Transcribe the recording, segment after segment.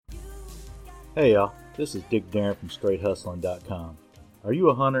Hey y'all, this is Dick Darren from StraightHustling.com. Are you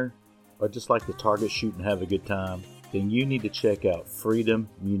a hunter or just like to target shoot and have a good time? Then you need to check out Freedom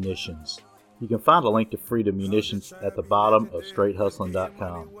Munitions. You can find a link to Freedom Munitions at the bottom of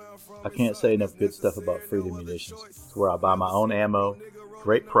StraightHustling.com. I can't say enough good stuff about Freedom Munitions. It's where I buy my own ammo,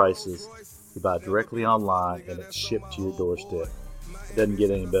 great prices, you buy directly online, and it's shipped to your doorstep. It doesn't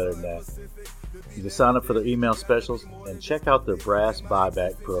get any better than that. You can sign up for their email specials and check out their brass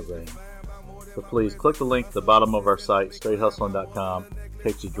buyback program. So please click the link at the bottom of our site, straighthustling.com.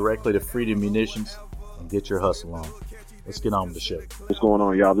 Takes you directly to Freedom Munitions and get your hustle on. Let's get on with the show. What's going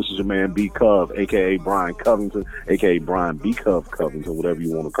on, y'all? This is your man B Cov, a.k.a. Brian Covington, a.k.a. Brian B Cov Covington, whatever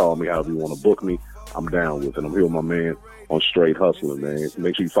you want to call me, however you want to book me. I'm down with it. I'm here with my man on Straight Hustling, man.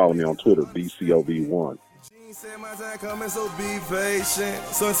 Make sure you follow me on Twitter, BCOV1. Said my time coming, so be patient.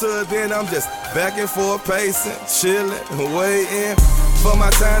 So until then, I'm just back and forth pacing, chilling, waiting for my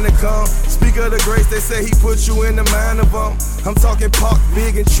time to come. Speak of the grace, they say he put you in the mind of them. I'm talking park,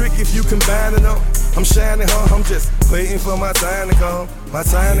 big and tricky if you combining them. I'm shining, I'm just waiting for my time to come. My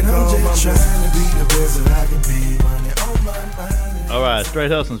time to come. I'm just trying to be the best that I can be. Money on my mind. All right,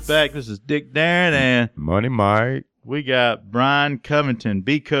 Straight Hustling's back. This is Dick Darren and Money Mike. We got Brian Covington,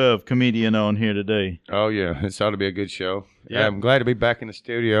 B-Cov comedian, on here today. Oh, yeah. This ought to be a good show. Yeah. I'm glad to be back in the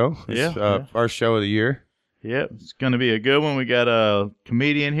studio. It's first show of the year. Yep, it's going to be a good one. We got a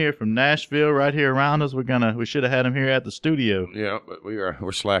comedian here from Nashville right here around us. We should have had him here at the studio. Yeah, but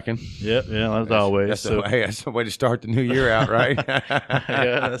we're slacking. Yep, yeah, as always. That's the way to start the new year out, right?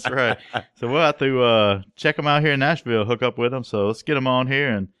 Yeah, that's right. So we'll have to check him out here in Nashville, hook up with him. So let's get him on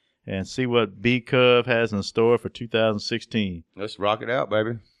here and see what B-Cov has in store for 2016. Let's rock it out,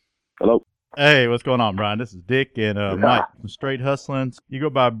 baby. Hello. Hey, what's going on, Brian? This is Dick and Mike from Straight Hustling. You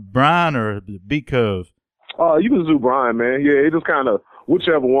go by Brian or B-Cov? You can do Brian, man. Yeah, it just kind of,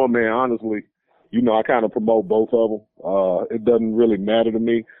 whichever one, man, honestly. You know, I kind of promote both of them. It doesn't really matter to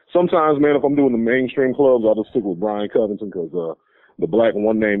me. Sometimes, man, if I'm doing the mainstream clubs, I'll just stick with Brian Covington because the black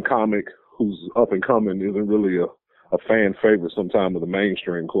one-name comic who's up and coming isn't really a fan favorite sometimes of the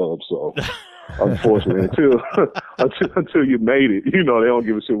mainstream club. So, unfortunately, until you made it, you know, they don't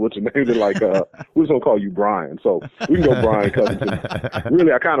give a shit what your name is. Like, we're just going to call you Brian. So, we can go Brian Covington.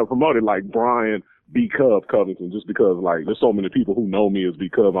 Really, I kind of promoted like Brian B-Cov Covington just because, like, there's so many people who know me as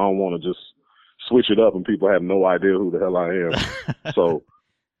B-Cov. I don't want to just switch it up and people have no idea who the hell I am. So,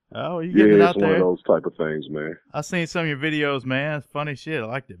 oh, you getting it out it's there? One of those type of things, man. I seen some of your videos, man. It's funny shit. I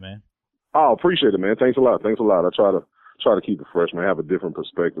liked it, man. Oh, appreciate it, man. Thanks a lot. I try to keep it fresh, man. Have a different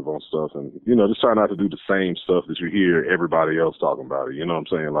perspective on stuff, and you know, just try not to do the same stuff that you hear everybody else talking about it. You know what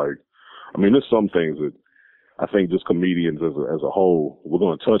I'm saying? Like, I mean, there's some things that I think just comedians as a whole we're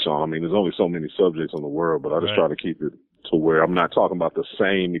going to touch on. I mean, there's only so many subjects in the world, but I just try to keep it to where I'm not talking about the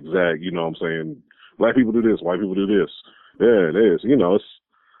same exact. You know what I'm saying? Black people do this, white people do this. Yeah, it is. You know,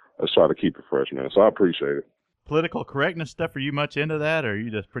 let's try to keep it fresh, man. So I appreciate it. Political correctness stuff, are you much into that, or you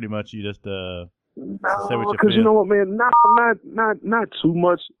just say what you No, because feel? you know what, man, not too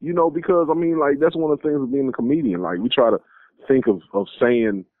much, you know, because I mean, like, that's one of the things of being a comedian. Like, we try to think of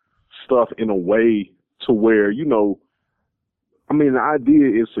saying stuff in a way to where, you know, I mean, the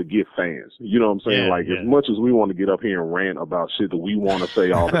idea is to get fans. You know what I'm saying? As much as we want to get up here and rant about shit that we want to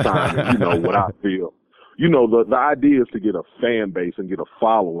say all the time, and, you know, what I feel, you know, the idea is to get a fan base and get a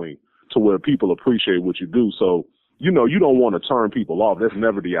following to where people appreciate what you do. So, you know, you don't want to turn people off. That's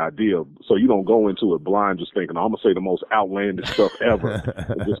never the idea. So you don't go into it blind just thinking, I'm going to say the most outlandish stuff ever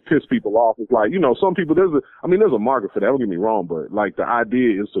and just piss people off. It's like, you know, some people, there's a market for that. Don't get me wrong, but like the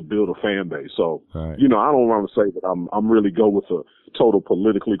idea is to build a fan base. So, you know, I don't want to say that I'm really go with a total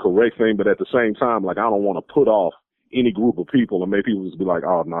politically correct thing, but at the same time, like, I don't want to put off any group of people and make people just be like,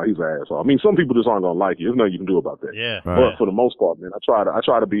 oh, no, he's an asshole. I mean, some people just aren't going to like you. There's nothing you can do about that. Yeah. But for the most part, man, I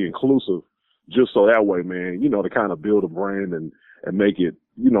try to be inclusive just so that way, man, you know, to kind of build a brand and make it,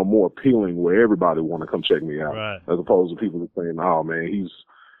 you know, more appealing where everybody want to come check me out. Right. As opposed to people just saying, oh, man, he's,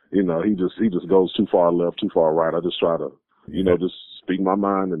 you know, he just goes too far left, too far right. I just try to, you know, just speak my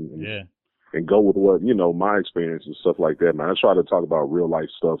mind and go with what, you know, my experience and stuff like that, man. I try to talk about real life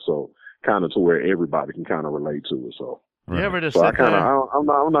stuff. So, kind of to where everybody can kind of relate to it. So, you ever just so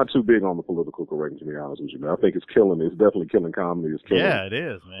I'm not too big on the political correctness, to be honest with you, man. I think it's killing. It's definitely killing comedy. It's killing. Yeah, it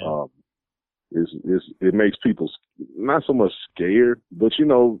is, man. It makes people not so much scared, but you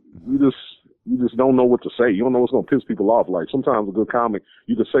know, you just don't know what to say. You don't know what's gonna piss people off. Like sometimes a good comic,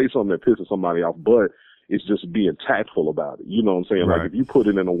 you can say something that pisses somebody off, but it's just being tactful about it. You know what I'm saying? Right. Like if you put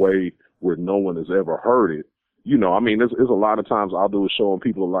it in a way where no one has ever heard it, you know, I mean, there's a lot of times I'll do a show and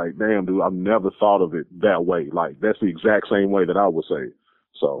people are like, damn, dude, I've never thought of it that way. Like, that's the exact same way that I would say it.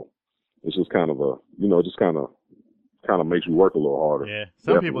 So, it's just kind of just kind of makes you work a little harder. Yeah,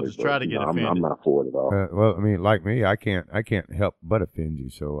 some people just try to get offended. I'm not for it at all. Well, I mean, like me, I can't help but offend you.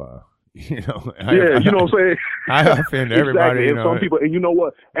 So, you know what I'm saying? I offend everybody. Exactly. And some people, and you know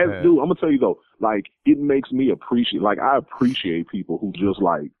what? Dude, I'm gonna tell you though, like it makes me appreciate. Like I appreciate people who just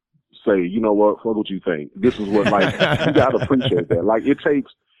like say, you know what? Fuck what you think. This is what like you gotta appreciate that. Like it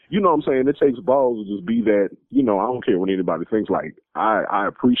takes. You know what I'm saying? It takes balls to just be that, I don't care what anybody thinks. Like, I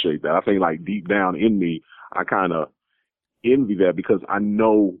appreciate that. I think, like, deep down in me, I kind of envy that because I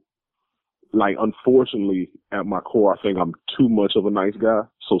know, like, unfortunately, at my core, I think I'm too much of a nice guy.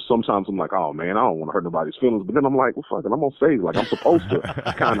 So sometimes I'm like, oh, man, I don't want to hurt nobody's feelings. But then I'm like, well, fuck it, I'm on stage. Like, I'm supposed to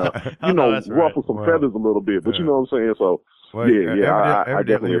kind of, ruffle some feathers a little bit. But you know what I'm saying? So, well, I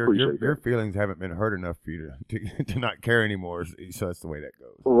definitely appreciate that. Your feelings haven't been hurt enough for you to not care anymore. So that's the way that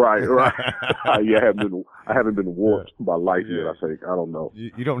goes. Right. Yeah, I haven't been warped by life yet. I think I don't know.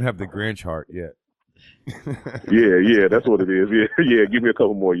 You don't have the Grinch heart yet. yeah, that's what it is. Yeah. Give me a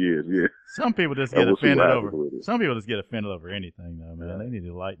couple more years. Yeah. Some people just get offended over. Some people just get offended over anything, though, man. They need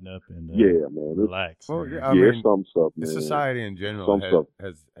to lighten up and man, relax. Well, I mean, some stuff, man. Society in general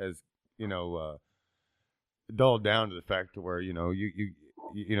has dulled down to the fact to where you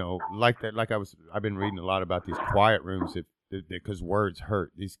like that. Like I've been reading a lot about these quiet rooms because words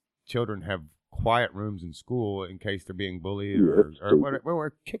hurt. These children have quiet rooms in school in case they're being bullied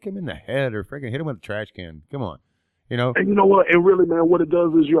or kick him in the head or freaking hit him with a trash can. Come on, And you know what? And really, man, what it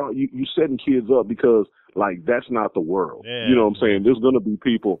does is you setting kids up because like that's not the world. Yeah. You know what I'm saying? There's gonna be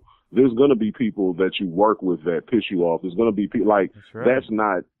people that you work with that piss you off. There's gonna be people like that's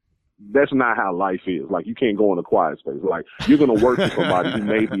not how life is. Like you can't go in a quiet space. Like you're gonna work with somebody who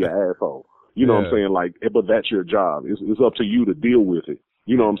may be an asshole. You know what I'm saying? Like, but that's your job. It's up to you to deal with it.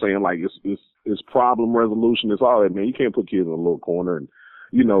 You know what I'm saying? Like it's problem resolution. It's all that, man. You can't put kids in a little corner and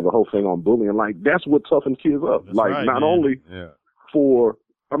the whole thing on bullying. Like that's what toughens kids up. That's like right, not man. only for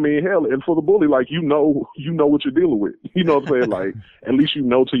hell, and for the bully, like you know what you're dealing with. You know what I'm saying? Like at least you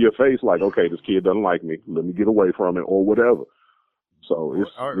know to your face, like, okay, this kid doesn't like me. Let me get away from it or whatever. So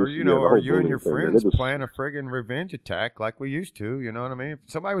or you and your friends plan a friggin' revenge attack like we used to. You know what I mean? If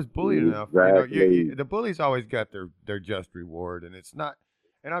somebody was bullied enough, the bullies always got their just reward, and it's not.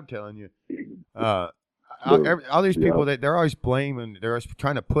 And I'm telling you, all these people they're always blaming. They're always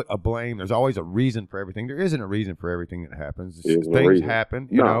trying to put a blame. There's always a reason for everything. There isn't a reason for everything that happens. Things happen,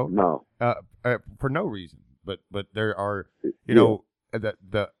 for no reason. But there are,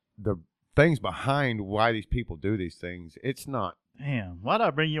 the things behind why these people do these things. It's not. Damn, why'd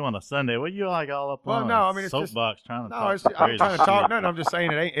I bring you on a Sunday? What you like all up on? Well, no, I mean it's soapbox just, trying to I'm talk. trying to talk. No, I'm just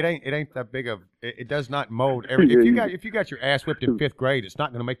saying it ain't that big of. It does not mold every. If you got your ass whipped in 5th grade, it's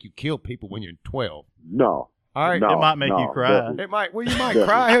not going to make you kill people when you're 12. No. All right, it might make you cry. Definitely. It might. Well, you might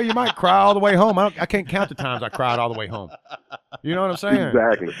cry. Hell, you might cry all the way home. I can't count the times I cried all the way home. You know what I'm saying?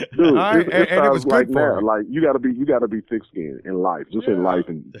 Exactly, dude. Right? It and it was good like for that. Like you gotta be thick-skinned in life, just in life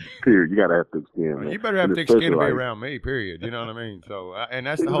and period. You gotta have thick skin. Well, man. you better have thick skin to be around me. Period. You know what I mean? So, and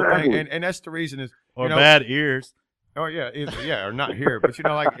that's the whole thing. And that's the reason is bad ears. Oh yeah, or not here. But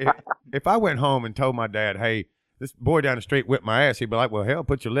like if I went home and told my dad, hey, this boy down the street whipped my ass, he'd be like, well, hell,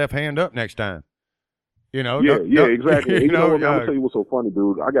 put your left hand up next time. Exactly. You know what, I'm gonna tell you what's so funny,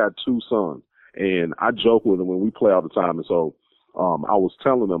 dude. I got 2 sons, and I joke with them when we play all the time. And so, I was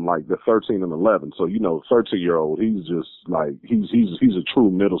telling them like they're 13 and 11. So 13-year-old, he's just like he's a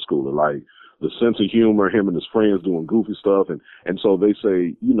true middle schooler. Like the sense of humor, him and his friends doing goofy stuff, and so they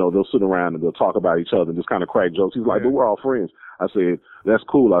say they'll sit around and they'll talk about each other and just kind of crack jokes. He's like, but we're all friends. I said that's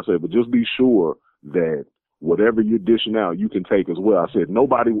cool. I said, but just be sure that whatever you're dishing out, you can take as well. I said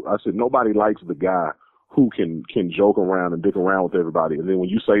nobody likes the guy who can joke around and dick around with everybody, and then when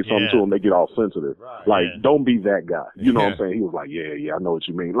you say something to them, they get all sensitive. Right, don't be that guy. You know what I'm saying? He was like, yeah, I know what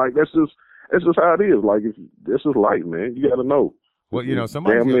you mean. Like that's just how it is. Like this is life, man. You got to know. Well,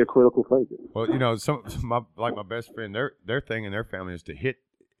 somebody's damn near critical thinking. Well, my best friend, their thing in their family is to hit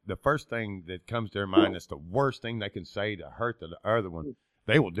the first thing that comes to their mind. That's the worst thing they can say to hurt the other one.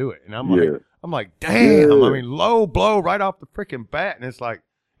 They will do it, and I'm like, damn. Yeah. I mean, low blow right off the freaking bat, and it's like,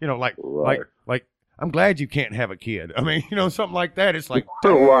 like. I'm glad you can't have a kid. I mean, something like that. It's like,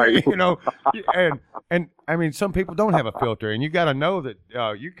 right. And I mean, some people don't have a filter, and you got to know that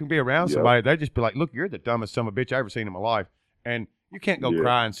you can be around somebody. They just be like, look, you're the dumbest son of a bitch I ever seen in my life, and you can't go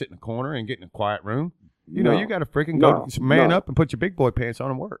cry and sit in a corner and get in a quiet room. You got to freaking go man up and put your big boy pants on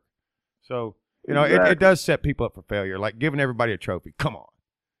and work. So, it does set people up for failure, like giving everybody a trophy. Come on,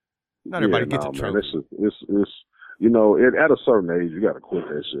 not everybody gets a trophy. Man, You know, at a certain age, you got to quit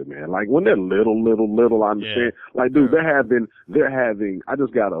that shit, man. Like when they're little, I understand. Yeah. Like, dude, they're having. I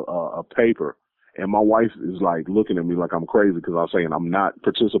just got a paper, and my wife is like looking at me like I'm crazy because I'm saying I'm not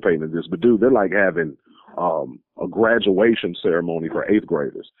participating in this. But dude, they're like having a graduation ceremony for 8th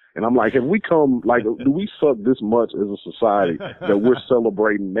graders, and I'm like, have we come? Like, do we suck this much as a society that we're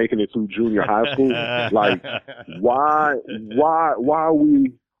celebrating making it through junior high school? Like, why are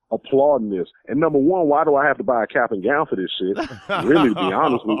we applauding this? And number one, why do I have to buy a cap and gown for this shit? Really, to be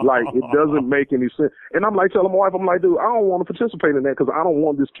honest with you, like, it doesn't make any sense. And I'm like telling my wife, I'm like, dude, I don't want to participate in that because I don't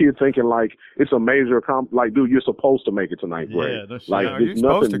want this kid thinking like it's a major like, dude, you're supposed to make it to 9th grade. Yeah, like, you're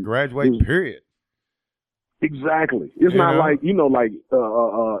supposed to graduate, period. Exactly. It's not like, like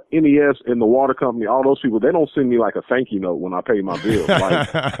NES and the water company, all those people, they don't send me like a thank you note when I pay my bill. Like,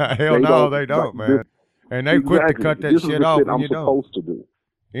 hell no, they don't, like, man. And they quick to cut that shit off when I'm you don't. Supposed to do.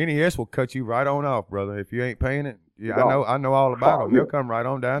 NES will cut you right on off, brother. If you ain't paying it, I know all about them. They'll come right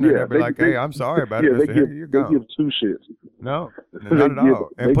on down there. They'll be like, hey, I'm sorry about it. You're gone. They give two shits. No, not at all.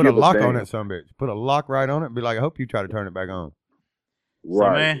 And put a lock on it, some bitch. Put a lock right on it and be like, I hope you try to turn it back on.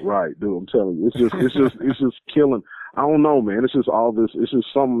 Right, right, dude. I'm telling you, it's just killing. I don't know, man. It's just all this. It's just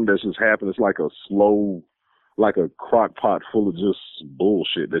something that's just happening. It's like a slow, like a crock pot full of just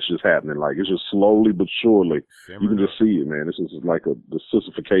bullshit that's just happening. Like, it's just slowly but surely. You can just see it, man. It's just like the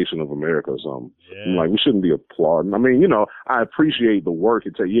sissification of America or something. Yeah. Like, we shouldn't be applauding. I mean, I appreciate the work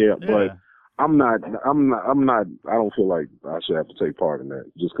it takes. Yeah, but I don't feel like I should have to take part in that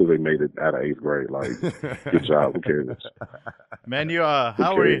just because they made it out of 8th grade. Like, good job. Who cares? Man,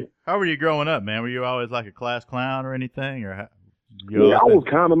 how were you growing up, man? Were you always like a class clown or anything? Or yeah, I was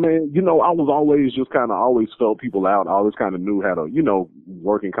kind of, man, I was always just kind of always felt people out. I always kind of knew how to,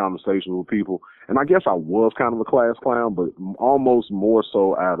 work in conversations with people. And I guess I was kind of a class clown, but almost more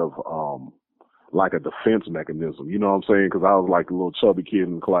so out of, like a defense mechanism. You know what I'm saying? Because I was like a little chubby kid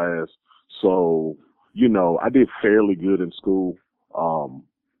in class. So, I did fairly good in school.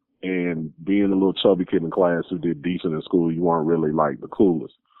 And being a little chubby kid in class who did decent in school, you weren't really like the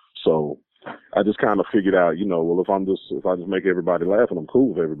coolest. So I just kind of figured out, well, if I just make everybody laugh and I'm cool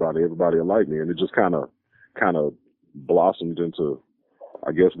with everybody will like me. And it just kind of blossomed into,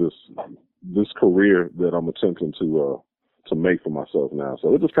 I guess, this career that I'm attempting to make for myself now.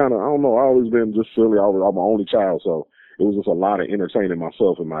 So it just kind of, I don't know, I've always been just silly. I'm my only child. So it was just a lot of entertaining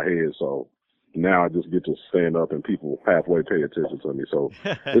myself in my head. So now I just get to stand up and people halfway pay attention to me. So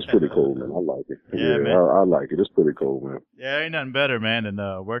it's pretty cool, man. I like it. Yeah, man. I like it. It's pretty cool, man. Yeah, ain't nothing better, man, than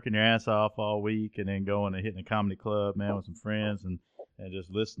working your ass off all week and then going and hitting a comedy club, man, with some friends and just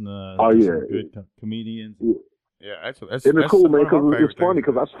listening to some good comedians. Yeah, that's cool, man, because it's funny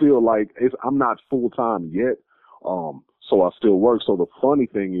because I still I'm not full time yet. So I still work. So the funny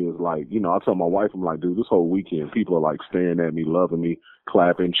thing is, like, I tell my wife, I'm like, dude, this whole weekend, people are like staring at me, loving me,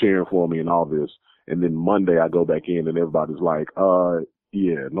 clapping, cheering for me and all this. And then Monday I go back in and everybody's like,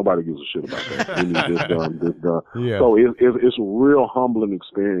 yeah, nobody gives a shit about that. We need this done. Yeah. So it's a real humbling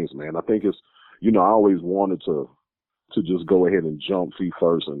experience, man. I think it's, I always wanted to just go ahead and jump feet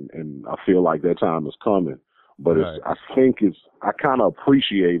first. And I feel like that time is coming, but I kind of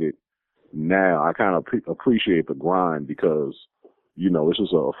appreciate it. Now I kind of appreciate the grind because, it's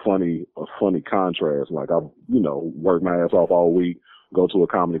just a funny contrast. Like I, work my ass off all week, go to a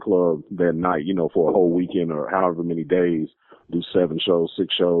comedy club that night, for a whole weekend or however many days, do 7 shows,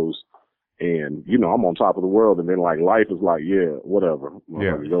 6 shows. And, I'm on top of the world. And then like life is like, yeah, whatever.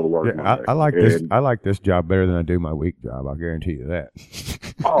 Yeah. Go to work. Yeah, I like this. I like this job better than I do my week job. I guarantee you that.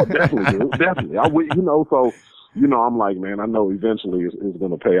 Oh, definitely, dude. Definitely. So, I'm like, man, I know eventually it's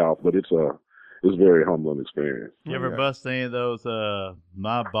going to pay off, but it's a very humbling experience. You ever bust any of those,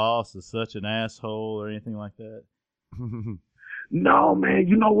 my boss is such an asshole or anything like that? No, man.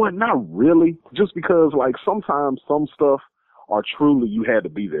 You know what? Not really. Just because, like, sometimes some stuff are truly you had to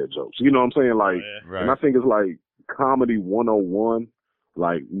be there jokes. You know what I'm saying? Like, right. And I think it's like comedy 101.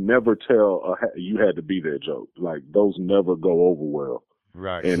 Like, never tell you had to be there joke. Like, those never go over well.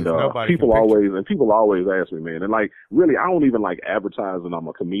 Right. And people always ask me, man, and like really I don't even like advertising I'm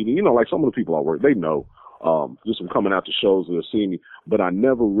a comedian. Like some of the people I work, they know just from coming out to shows that see me, but I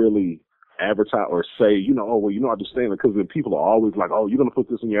never really advertise or say, I do stand because then people are always like, oh, you're gonna put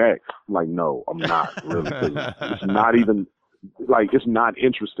this in your act. I'm like, no, I'm not really. It's not even like it's not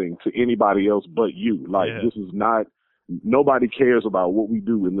interesting to anybody else but you. Like this is not. Nobody cares about what we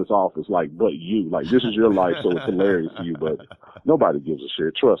do in this office, like, but you. Like, this is your life, so it's hilarious to you, but nobody gives a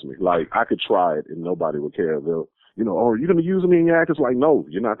shit. Trust me. Like, I could try it and nobody would care. They'll, are you going to use me in your act? It's like, no,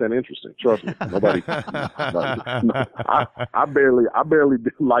 you're not that interesting. Trust me. Nobody, I barely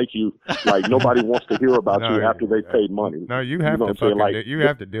like you. Like, nobody wants to hear about you after they paid money. No, you have to fucking, you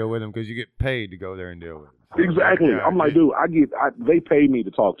have to deal with them because you get paid to go there and deal with them. So, exactly. I'm like, dude, they pay me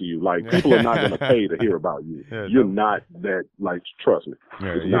to talk to you. Like, people are not going to pay to hear about you. You're not that, like, trust me.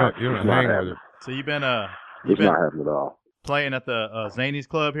 Yeah, you don't hang with it. So you've been, it's not happening at all. Playing at the Zanies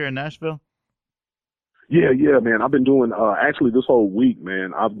Club here in Nashville? Yeah, man. I've been doing, actually this whole week,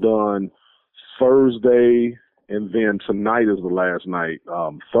 man, I've done Thursday, and then tonight is the last night.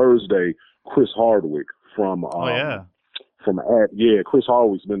 Thursday, Chris Hardwick from Chris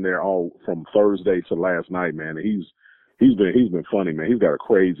Hardwick's been there all from Thursday to last night, man. He's been funny, man. He's got a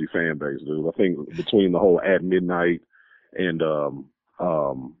crazy fan base, dude. I think between the whole At Midnight and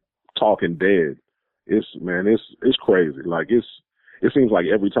Talking Dead, it's crazy. Like, it seems like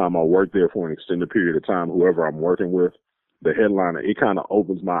every time I work there for an extended period of time, whoever I'm working with, the headliner, it kind of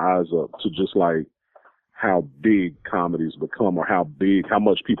opens my eyes up to just like how big comedies become, or how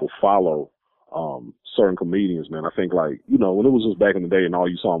much people follow certain comedians, man. I think, like, when it was just back in the day and all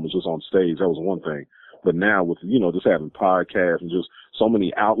you saw them was just on stage, that was one thing. But now with, just having podcasts and just so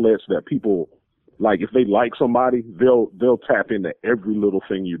many outlets that people, like, if they like somebody, they'll tap into every little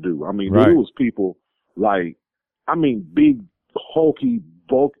thing you do. I mean, there was people like, big, hulky,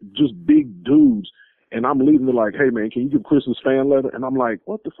 bulk, just big dudes. And I'm leaving, they're like, hey, man, can you give Chris his fan letter? And I'm like,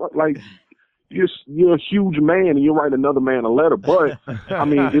 what the fuck? Like, you're a huge man and you're writing another man a letter. But,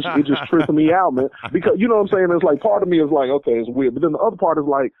 it just tripping me out, man. Because, you know what I'm saying? It's like, part of me is like, okay, it's weird. But then the other part is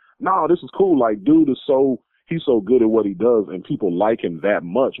like, nah, this is cool. Like, dude is he's so good at what he does, and people like him that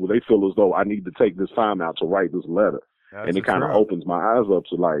much where they feel as though I need to take this time out to write this letter. And it kind of opens my eyes up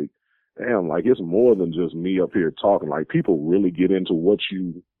to, like, damn, like, it's more than just me up here talking. Like, people really get into what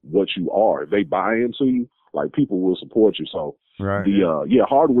you are. If they buy into you, like, people will support you. So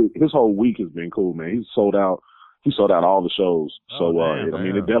Hardwick, his whole week has been cool, man. He sold out all the shows.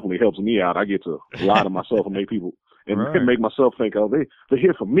 It definitely helps me out. I get to lie to myself and make people make myself think, oh, they're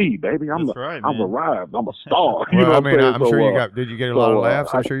here for me, baby. I'm arrived. I'm a star. I'm sure did you get a lot of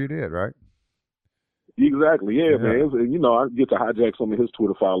laughs? I'm sure you did, right? Exactly, yeah, man. I get to hijack some of his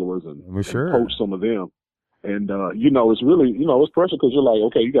Twitter followers and poach some of them. And, it's really, it's pressure because you're like,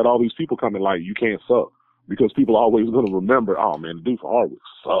 okay, you got all these people coming, like, you can't suck. Because people are always going to remember, oh, man, the dude for Hardwick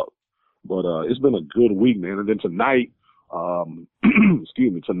sucked. But it's been a good week, man. And then tonight,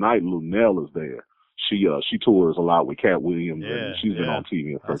 tonight Lunell is there. She tours a lot with Cat Williams, and she's been on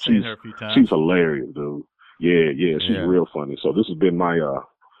TV. I've seen her a few times. She's hilarious, dude. Yeah, she's real funny. So this has been my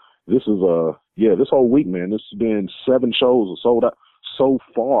this whole week, man. This has been 7 shows sold out. So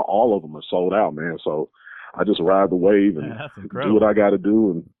far, all of them are sold out, man. So I just ride the wave and do what I got to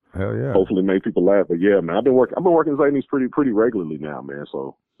do, and hopefully make people laugh. But yeah, man, I've been working Zanies pretty regularly now, man.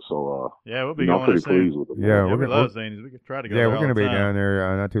 So we'll be going. I'm pretty pleased with it. Yeah, we love Zanies. We could try to go. Yeah, we're gonna be down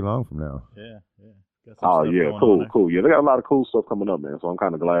there not too long from now. Yeah. Cool. Yeah, they got a lot of cool stuff coming up, man. So I'm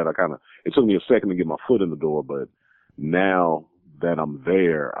kind of glad. It took me a second to get my foot in the door, but now that I'm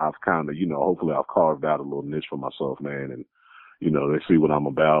there, I've kind of, hopefully I've carved out a little niche for myself, man. And, they see what I'm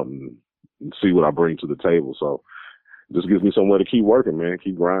about and see what I bring to the table. So it just gives me somewhere to keep working, man,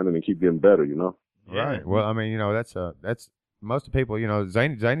 keep grinding and keep getting better, Right. Well, that's most of the people,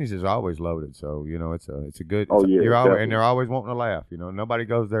 Zanies is always loaded. So, it's a good, and they're always wanting to laugh. Nobody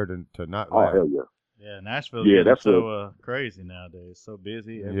goes there to not laugh. Oh, hell yeah. Yeah, Nashville's getting so crazy nowadays. So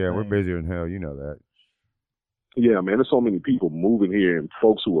busy. Everything. Yeah, we're busier than hell. You know that. Yeah, man. There's so many people moving here and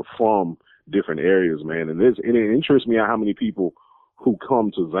folks who are from different areas, man. And it interests me how many people who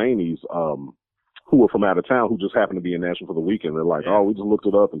come to Zanies who are from out of town who just happen to be in Nashville for the weekend. They're like, oh, we just looked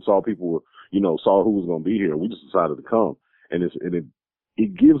it up and saw people, saw who was going to be here. We just decided to come. And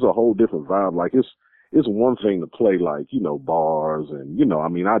it gives a whole different vibe. Like, it's one thing to play, like, bars and,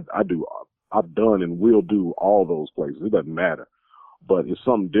 I've done and will do all those places. It doesn't matter. But it's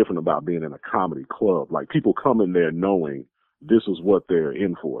something different about being in a comedy club. Like, people come in there knowing this is what they're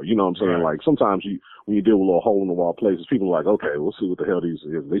in for. You know what I'm saying? Right. Like, sometimes when you deal with little hole-in-the-wall places, people are like, okay, we'll see what the hell these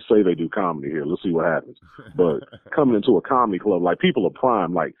is. They say they do comedy here. Let's see what happens. But coming into a comedy club, like, people are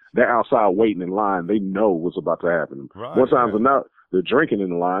primed. Like, they're outside waiting in line. They know what's about to happen. Right, More times than not, they're drinking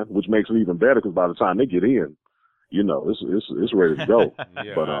in the line, which makes it even better because by the time they get in, it's ready to go.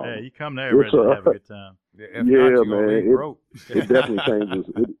 But you come there ready to have a good time. Man, it definitely changes.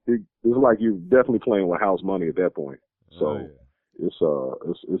 It's like you're definitely playing with house money at that point. So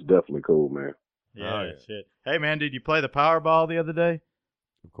it's definitely cool, man. Yeah, shit. Hey, man, did you play the Powerball the other day?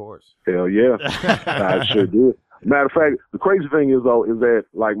 Of course. Hell yeah, I sure did. Matter of fact, the crazy thing is though, is that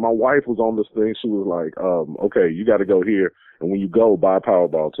like my wife was on this thing. She was like, okay, you got to go here. And when you go, buy a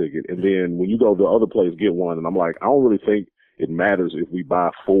Powerball ticket. And then when you go to the other place, get one. And I'm like, I don't really think it matters if we buy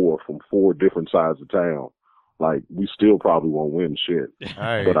 4 from 4 different sides of town. Like, we still probably won't win shit.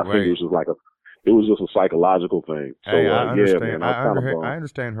 Hey, but I think it was just like it was just a psychological thing. So, hey, I understand. yeah, man, I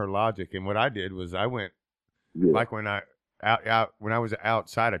understand her logic. And what I did was I went, like when I was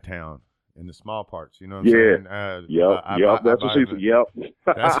outside of town. In the small parts, you know what I'm saying? Yep. That's what she said. Yep.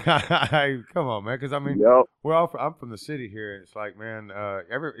 Hey, come on, man. Because I mean, I'm from the city here, and it's like, man, I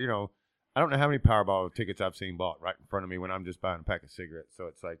don't know how many Powerball tickets I've seen bought right in front of me when I'm just buying a pack of cigarettes. So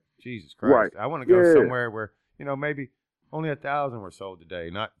it's like, Jesus Christ, right. I want to go somewhere where maybe only 1,000 were sold today,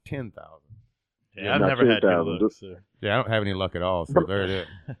 not 10,000. Yeah, I've never had good luck. So. Yeah, I don't have any luck at all. So there it is.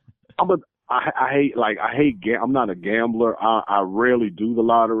 I hate. I'm not a gambler. I rarely do the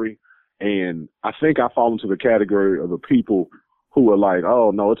lottery. And I think I fall into the category of the people who are like, oh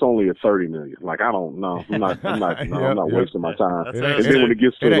no, it's only at 30 million. Like, I don't know. I'm not wasting my time. And then when it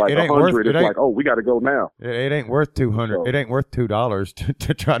gets to like 100, it's like, oh, we got to go now. It ain't worth 200. So, it ain't worth $2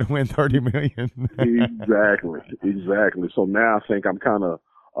 to try to win 30 million. Exactly. So now I think I'm kind of,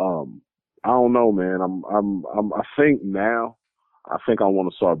 I don't know, man. I think now. I think I want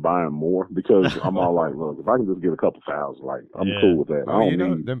to start buying more because I'm all like, look, if I can just get a couple thousand, like, I'm cool with that. Well, I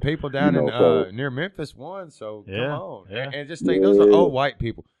don't need them people down in near Memphis won, so come on. Yeah. And just think, those are old white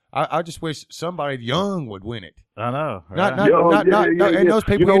people. I just wish somebody young would win it. I know. Right? And those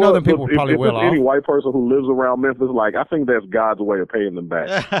people, them people were probably well off. Any white person who lives around Memphis, like, I think that's God's way of paying them back.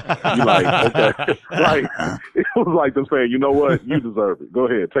 You're like, okay. Like, it was like them saying, you know what? You deserve it. Go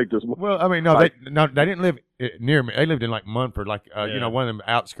ahead. Take this money. Well, I mean, they didn't live near me. They lived in like Munford, like, one of them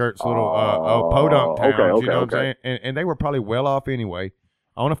outskirts little podunk towns, you know what I'm saying? And they were probably well off anyway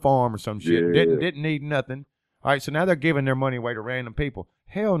on a farm or some shit. Yeah. Didn't need nothing. All right, so now they're giving their money away to random people.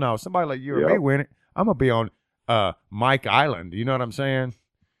 Hell no. Somebody like you or me win it, I'm going to be on Mike Island. You know what I'm saying?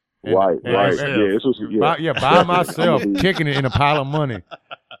 Right. By myself, kicking it in a pile of money.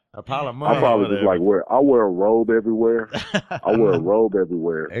 A pile of money. I probably just like I wear a robe everywhere.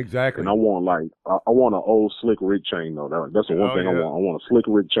 Exactly. And I want I want an old slick Rick chain though. That's the one thing I want. I want a slick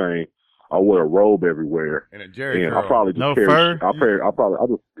Rick chain. I wear a robe everywhere. And a jerry curl. I probably just carry fur.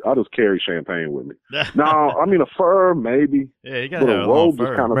 I just carry champagne with me. No, I mean a fur maybe. Yeah, you gotta have a robe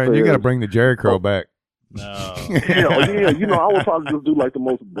just kind of. Man, you gotta bring the jerry curl back. No. I would probably just do like the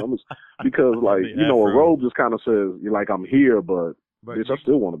most dumbest because like a robe just kind of says you're like I'm here, but bitch, I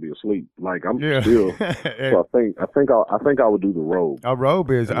still want to be asleep. Like I'm still. So I think I would do the robe. A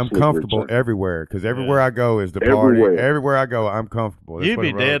robe is I'm comfortable everywhere because everywhere I go is the party. Everywhere I go, I'm comfortable. That's You'd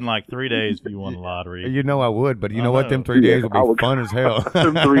be dead in like 3 days if you won the lottery. You know I would, but you know what? Them 3 days would be fun as hell.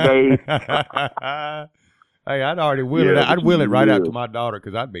 Them 3 days. Hey, I'd already will it. I'd will it right out to my daughter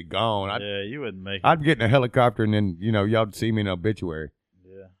because I'd be gone. You wouldn't make it. I'd get in a helicopter and then y'all'd see me in an obituary.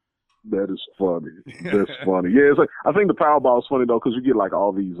 That is funny. That's funny. Yeah, it's like I think the Powerball is funny though because you get like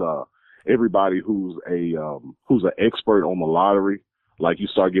all these everybody who's an expert on the lottery. Like you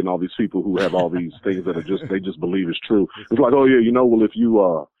start getting all these people who have all these things that they just believe is true. It's like, oh yeah,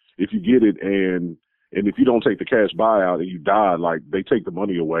 well if you get it and if you don't take the cash buyout and you die, like they take the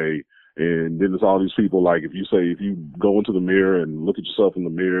money away. And then there's all these people like if you go into the mirror and look at yourself in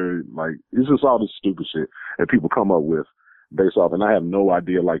the mirror, like it's just all this stupid shit that people come up with. Based off, and I have no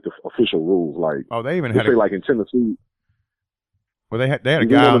idea like the official rules. Like, they even had like in Tennessee. Well, they had a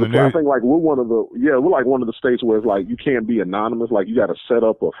guy on the news. I think like we're like one of the states where it's like you can't be anonymous. Like you got to set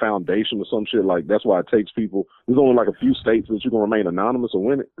up a foundation or some shit. Like that's why it takes people. There's only like a few states that you can remain anonymous and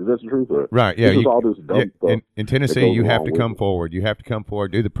win it. Is that the truth? Right. Yeah. All this dumb stuff. In Tennessee, you have to come forward. You have to come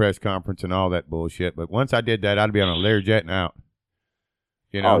forward, do the press conference and all that bullshit. But once I did that, I'd be on a Learjet and out.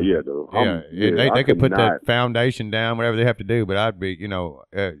 Oh yeah, dude. They could put that foundation down, whatever they have to do, but I'd be,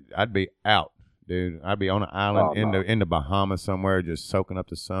 I'd be out, dude. I'd be on an island in the Bahamas somewhere, just soaking up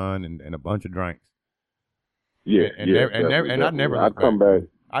the sun and a bunch of drinks. Yeah, and I'd never look back.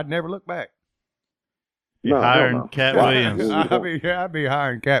 I'd never look back. Hiring Cat Williams. I'd be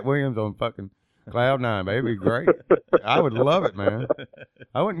hiring Cat Williams on fucking Cloud 9, baby. It'd be great. I would love it, man.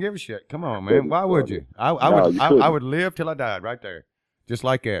 I wouldn't give a shit. Come on, man. Why would you? I would live till I died right there. Just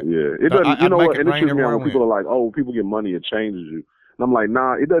like that. Yeah, it doesn't. You know what? And it trips me out when people are like, "Oh, people get money, it changes you." And I'm like,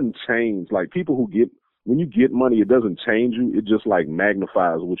 "Nah, it doesn't change. Like people when you get money, it doesn't change you. It just like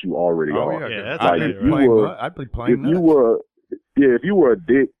magnifies what you already are. Yeah, like if you were a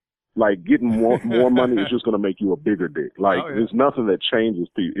dick like getting more money is just going to make you a bigger dick. Like there's nothing that changes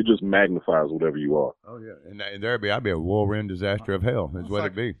people. It just magnifies whatever you are. Oh yeah, and I'd be a whirlwind disaster of hell. Is what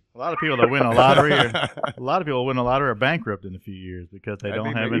it'd be. A lot of people that win a lottery, are bankrupt in a few years because they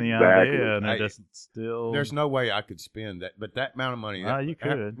don't have any idea, and they're just still. There's no way I could spend that, but that amount of money. You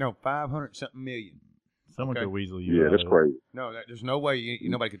could. No, 500-something million. Someone could weasel you. Yeah, that's crazy. No, there's no way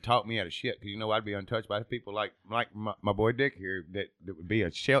nobody could talk me out of shit because I'd be untouched by people like my boy Dick here that would be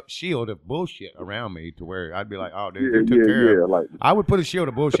a shield of bullshit around me to where I'd be like, oh, dude, you took care of it. I would put a shield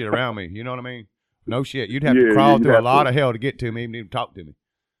of bullshit around me. You know what I mean? No shit. You'd have to crawl through a lot of hell to get to me and even talk to me.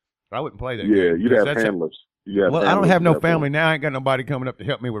 But I wouldn't play that game. Yeah, you'd have handlers. Well, I don't have no family now. I ain't got nobody coming up to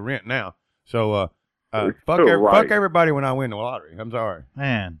help me with rent now. So, fuck everybody when I win the lottery. I'm sorry,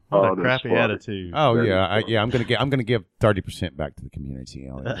 man. What a crappy attitude. Oh I'm gonna give 30% back to the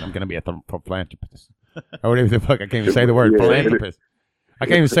community. I'm gonna be a philanthropist. Or whatever the fuck. I can't even say the word philanthropist. I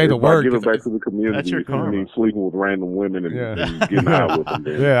can't even say the word. Give it back to the community. That's your karma. Sleeping with random women and getting out with them.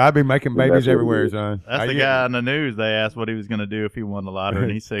 Man. Yeah, I'd be making babies everywhere, son. That's the guy on the news. They asked what he was going to do if he won the lottery,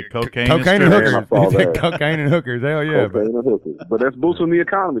 and he said cocaine and hookers. He said cocaine and hookers. Hell yeah. Cocaine and hookers. But that's boosting the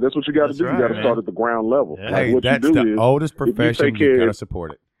economy. That's what you got to do. Right, you got to start at the ground level. Yeah. Hey, that's the oldest profession. You got to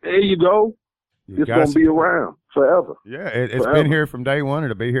support it. There you go. It's going to be around forever. Yeah, it's been here from day one.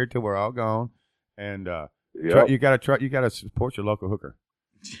 It'll be here till we're all gone. And you got to support your local hooker.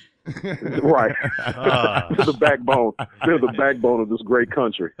 Right. They're the backbone. They're the backbone of this great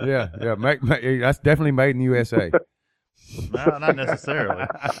country. Yeah. That's definitely made in the USA. No, not necessarily.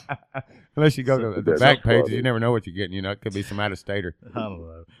 Unless you go to the back pages, you never know what you're getting. It could be some out-of-stater. I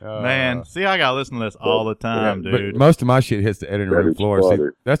don't know. Man, see, I got to listen to this all the time, dude. But most of my shit hits the editing room floor. See,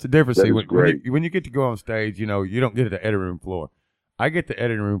 that's the difference. See, when you get to go on stage, you don't get to the editing room floor. I get the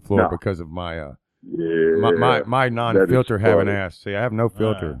editing room floor because of my my non-filter having ass. See, I have no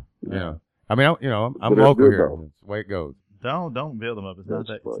filter. I mean, I'm local here. That's the way it goes. Don't build them up. It's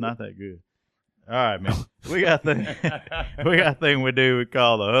not that good. All right, man. We got a thing we do. We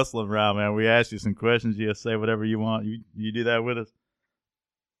call the hustling round, man. We ask you some questions. You just say whatever you want. You do that with us?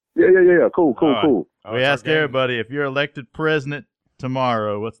 Yeah. Cool. We ask everybody, if you're elected president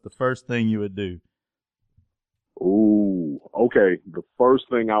tomorrow, what's the first thing you would do? Ooh, okay. The first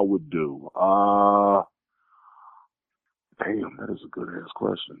thing I would do. Damn, that is a good ass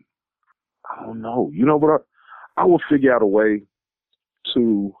question. I don't know. But I will figure out a way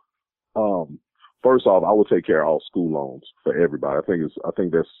to. First off, I will take care of all school loans for everybody. I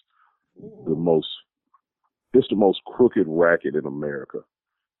think that's the most. It's the most crooked racket in America.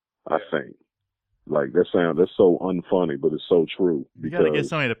 I think. Like that's so unfunny, but it's so true. You got to get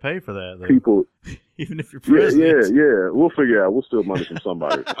somebody to pay for that, though. People, even if you're president. Yeah. We'll figure out. We'll steal money from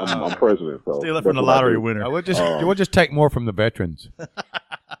somebody. I'm president, so steal it from the lottery winner. We'll just take more from the veterans.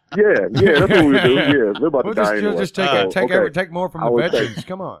 Yeah, that's what we do. Yeah, they're about to die anyway. Just take more from the veterans.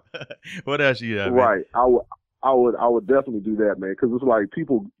 Come on. What else you got? Right. I would definitely do that, man, because it's like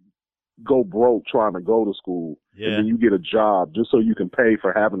people go broke trying to go to school, and then you get a job just so you can pay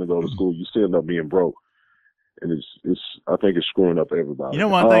for having to go to school. You still end up being broke, and I think it's screwing up everybody.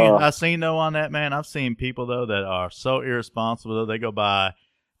 One thing I've seen though on that, man, I've seen people though that are so irresponsible though they go buy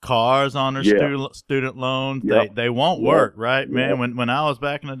cars on their student loans. Yep. They won't work, right, man? When I was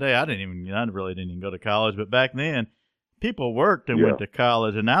back in the day, I really didn't even go to college, but back then people worked and went to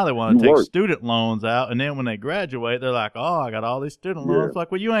college, and now they want to take student loans out, and then when they graduate, they're like, oh, I got all these student loans.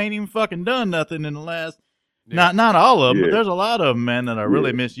 Like, well, you ain't even fucking done nothing in the last not all of them, but there's a lot of them, man, that are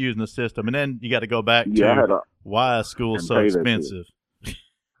really misusing the system. And then you got to go back to why is school so expensive?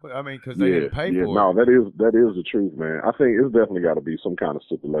 I mean, because they didn't pay for it. No, that is the truth, man. I think it's definitely got to be some kind of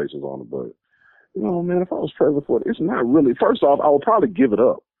stipulations on it, but man, if I was president for it, it's not really. First off, I would probably give it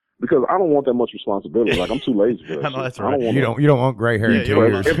up. Because I don't want that much responsibility. Like, I'm too lazy for that. I know that's right. You don't want gray hair in 2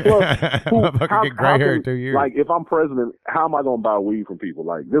 years. And plus, get gray hair in 2 years. Like, if I'm president, how am I going to buy weed from people?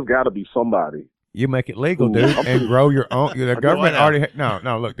 Like, there's got to be somebody. You make it legal, dude, and grow your own. The government already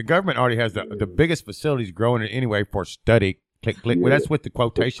look. The government already has the biggest facilities growing it anyway for study. Click. Well, that's with the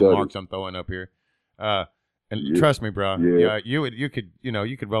quotation marks I'm throwing up here. And trust me, bro. Yeah, you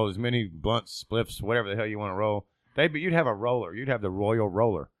could roll as many blunts, spliffs, whatever the hell you want to roll. You'd have a roller. You'd have the royal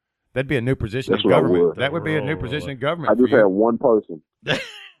roller. That'd be a new position in government. That would be a new position in government. I just had one person.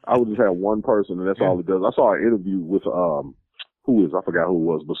 I would just have one person, and that's all it does. I saw an interview with I forgot who it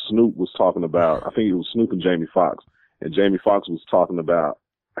was, but Snoop was talking about. I think it was Snoop and Jamie Foxx, and Jamie Foxx was talking about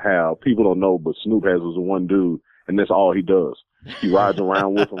how people don't know, but Snoop has this one dude, and that's all he does. He rides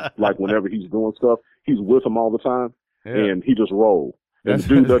around with him, like whenever he's doing stuff, he's with him all the time, and he just rolls. And the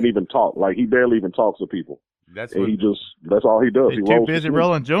dude doesn't even talk. Like, he barely even talks to people. That's all he does. He's too busy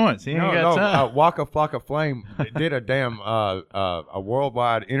rolling joints. He ain't got time. Waka Flocka Flame did a damn a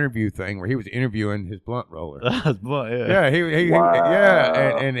worldwide interview thing where he was interviewing his blunt roller. Blunt, yeah.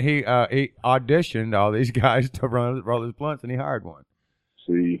 And he auditioned all these guys to roll his blunts, and he hired one.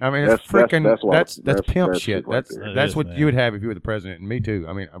 See, I mean, that's pimp shit. Right that's what you would have if you were the president, and me too.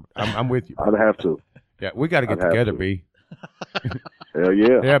 I mean, I'm with you. I'd have to. Yeah, we got to get together, B. Hell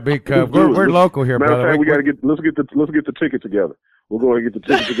yeah. Yeah, big we're local here, brother. Matter of fact, let's get the ticket together. We'll go ahead and get the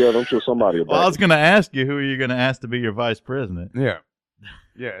ticket together. I'm sure somebody will. Well, I was going to ask you, who are you going to ask to be your vice president? Yeah.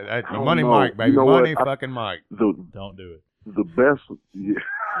 Yeah, Money Mike, baby. Fucking Mike. Don't do it. The best,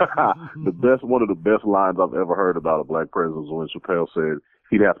 one of the best lines I've ever heard about a black president was when Chappelle said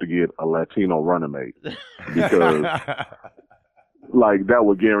he'd have to get a Latino running mate because, like, that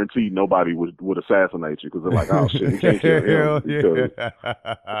would guarantee nobody would assassinate you because they're like, oh shit, we can't kill him because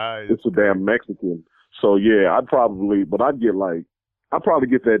it's a damn Mexican. So yeah, I'd probably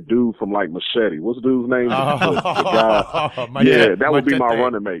get that dude from like Machete. What's the dude's name? The guy. That would be my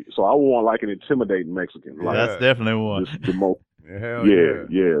running mate. So I want like an intimidating Mexican. Like, that's definitely one. The most,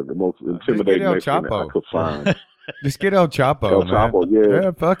 the most intimidating Mexican I could find. Just get El Chapo, man. Chapo,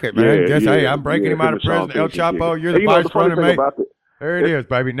 yeah, fuck it, man. Hey, I'm breaking him out of prison. El Chapo, you're the vice running mate. There it is,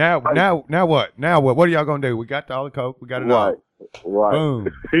 baby. Now what? What are y'all gonna do? We got all the coke. We got it all. Right.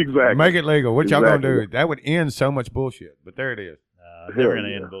 Boom. Exactly. Make it legal. What y'all gonna do? That would end so much bullshit. But there it is. Never gonna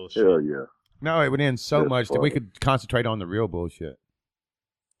end bullshit. Hell yeah. No, it would end so much that we could concentrate on the real bullshit.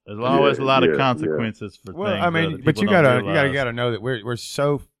 There's always a lot of consequences for things. Well, I mean, but you gotta know that we're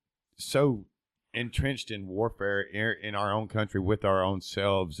so entrenched in warfare in our own country with our own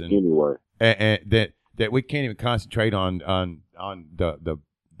selves, and anyway, and that we can't even concentrate on the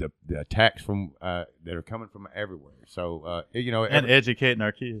attacks from that are coming from everywhere. So and educating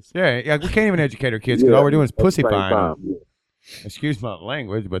our kids. Yeah, we can't even educate our kids because all we're doing is pussifying them. Excuse my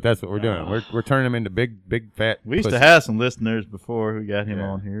language, but that's what we're doing. We're turning them into big fat. We used to have some listeners before who got him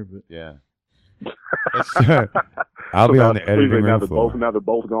on here, but yeah. I'll be on the editing room floor. Now they're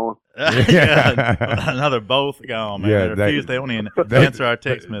both gone. Now they're both gone, man. Yeah, they won't even answer our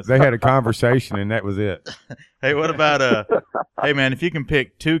text message. They had a conversation, and that was it. Hey, what about hey, man, if you can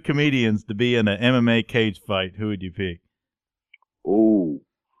pick two comedians to be in an MMA cage fight, who would you pick? Ooh,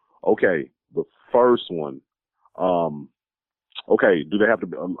 okay. The first one, okay. Do they have to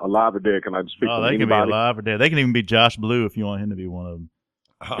be alive or dead? Can I just pick? Oh, they can be alive or dead. They can even be Josh Blue if you want him to be one of them.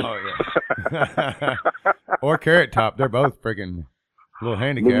 Oh yeah. Or Carrot Top. They're both freaking little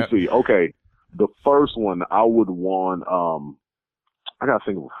handicapped. Let me see. Okay, the first one I would want. I gotta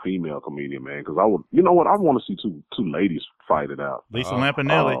think of a female comedian, man, because I would. You know what? I want to see two ladies fight it out. Lisa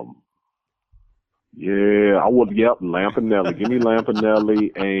Lampanelli. Yeah, I would. Yep, Lampanelli. Give me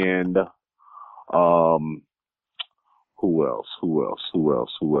Lampanelli and who else?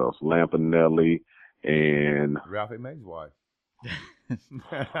 Lampanelli and Ralphie May's wife.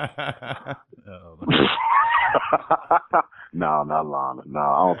 No, not Lana. No,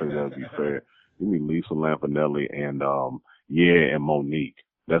 I don't think that would be fair. Give me Lisa Lampanelli and and Monique.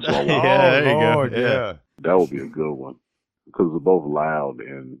 That's what I want. There you go. Yeah. That would be a good one because they're both loud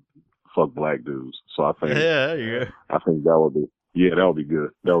and fuck black dudes. So I think there you go. I think that would be that would be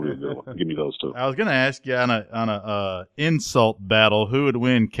good. That would be a good one. Give me those two. I was gonna ask you on a insult battle, who would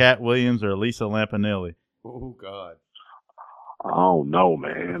win, Cat Williams or Lisa Lampanelli? Oh God. I don't know,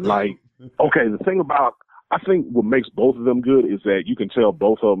 man. Like, okay, the thing about, I think what makes both of them good is that you can tell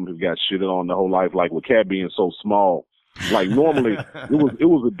both of them have got shitted on their whole life. Like with Cat being so small, like normally it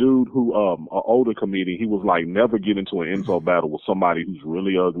was a dude who, an older comedian, he was like, never get into an insult battle with somebody who's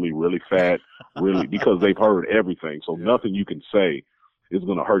really ugly, really fat, really, because they've heard everything. So nothing you can say is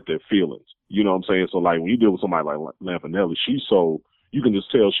going to hurt their feelings. You know what I'm saying? So like when you deal with somebody like Lampanelli, you can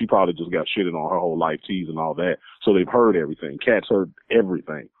just tell she probably just got shitted on her whole life, teased and all that. So they've heard everything. Cat's heard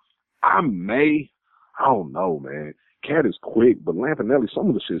everything. I don't know, man. Cat is quick, but Lampanelli, some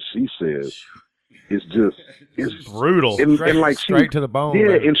of the shit she says is just, it's brutal. And like straight to the bone.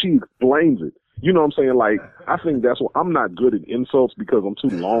 Yeah, man. and she explains it. You know what I'm saying? Like, I think that's what, I'm not good at insults because I'm too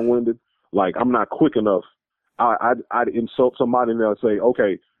long-winded. Like, I'm not quick enough. I'd insult somebody and they'll say,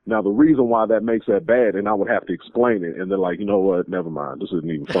 okay, now, the reason why that makes that bad, and I would have to explain it, and they're like, you know what, never mind. This isn't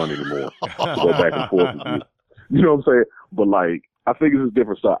even fun anymore to go back and forth with you. You know what I'm saying? But, like, I think it's a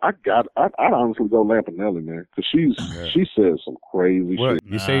different stuff. I'd honestly go Lampanelli, man, because she says some crazy shit.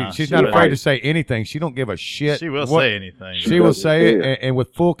 You see, she's not afraid to say anything. She don't give a shit. She will say anything. She will say it, and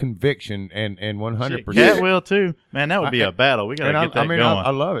with full conviction and 100%. Cat will, too. Man, that would be a battle. We got to get that going. I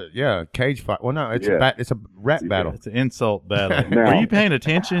love it. Yeah, cage fight. Well, no, it's a rap battle. It's an insult battle. Now, were you paying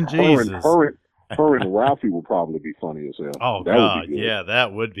attention? Jesus. Her and Ralphie would probably be funny as hell. Oh, that God. Yeah,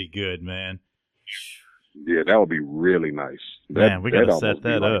 that would be good, man. Yeah, that would be really nice. Man, we got to set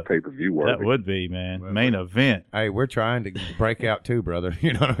that up. Pay-per-view worthy. That would be, man. Well, main event. Hey, we're trying to break out too, brother.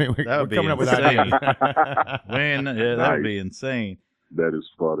 You know what I mean? That would be coming insane. Up with that would be insane. That is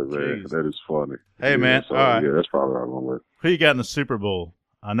funny, man. That is funny. Hey, man. So, all right. Yeah, that's probably what I'm going with. Who you got in the Super Bowl?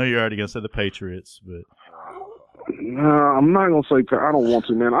 I know you're already going to say the Patriots, but. No, I'm not going to say. I don't want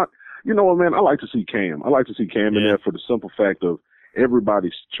to, man. You know what, man? I like to see Cam. I like to see Cam in there for the simple fact of everybody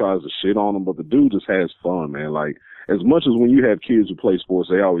tries to shit on him, but the dude just has fun, man. Like, as much as when you have kids who play sports,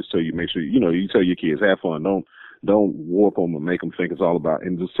 they always tell you, make sure, you tell your kids, have fun. Don't warp them and make them think it's all about,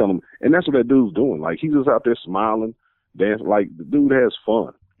 and just tell them. And that's what that dude's doing. Like, he's just out there smiling, dancing. Like, the dude has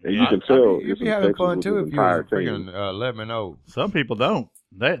fun. And you can tell. You'd be having fun, too, if you were freaking 11-0. Some people don't.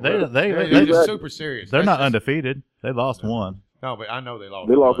 They're just super serious. They're not undefeated. They lost one. No, but I know they lost.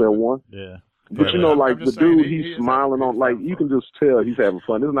 They lost that one? Yeah. But like the dude, he's smiling on, like, you can just tell he's having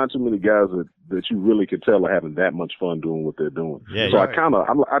fun. There's not too many guys that you really can tell are having that much fun doing what they're doing. Yeah, so I'd kind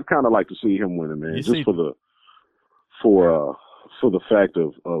of like to see him winning, man, for the fact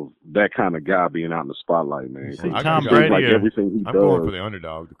of that kind of guy being out in the spotlight, man. Tom Brady, like everything he does, going for the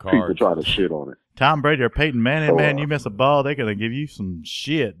underdog. The Cards. People try to shit on it. Tom Brady or Peyton Manning, man, you miss a ball, they're gonna give you some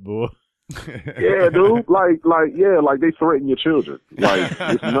shit, boy. Yeah, dude. Like they threaten your children. Like,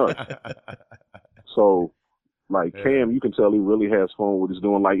 it's nuts. So, like, Cam, you can tell he really has fun with what he's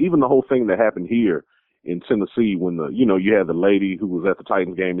doing. Like, even the whole thing that happened here in Tennessee when you had the lady who was at the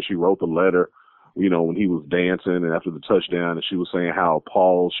Titans game and she wrote the letter, when he was dancing and after the touchdown, and she was saying how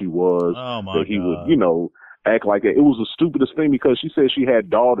appalled she was that he would, act like that. It was the stupidest thing because she said she had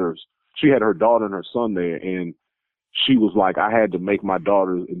daughters. She had her daughter and her son there, and she was like, I had to make my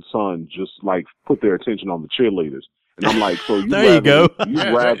daughter and son just like put their attention on the cheerleaders. And I'm like, so there you go.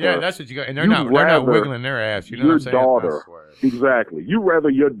 Yeah, that's what you got. And they're not wiggling their ass. You know what I'm saying? Your daughter, exactly. You rather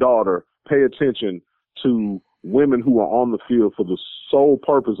your daughter pay attention to women who are on the field for the sole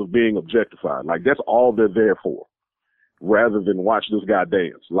purpose of being objectified. Like, that's all they're there for, rather than watch this guy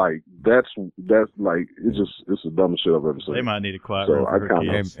dance. Like, that's like, it's the dumbest shit I've ever seen. They might need a quiet room for her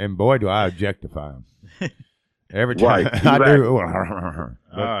kids. And boy, do I objectify them. Every time right, exactly. I do. Right.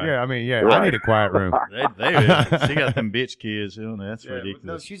 Yeah, I mean, right. I need a quiet room. She got them bitch kids. That's ridiculous.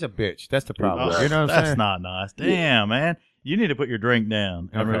 No, she's a bitch. That's the problem. You know what I'm saying? That's not nice. Damn, man. You need to put your drink down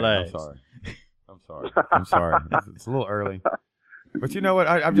and relax. I'm sorry. It's a little early. But you know what?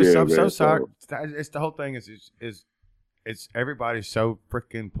 I'm so sorry. It's the whole thing is it's everybody's so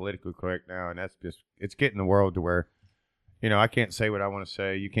freaking politically correct now, and it's getting the world to where, I can't say what I want to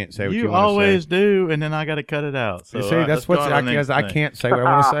say. You can't say what you want to say. You always do, and then I got to cut it out. So you see, that's what's I can't say what I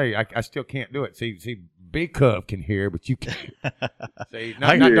want to say. I still can't do it. See, Big Cub can hear, but you can't. See,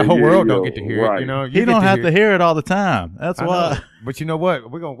 not the whole world don't get to hear it. He don't have to hear it all the time. That's why. But you know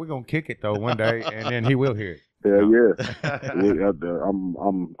what? We're gonna kick it though one day, and then he will hear it. Yeah.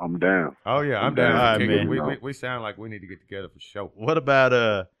 I'm down. Oh yeah, I'm down. All right, man. We sound like we need to get together for sure. What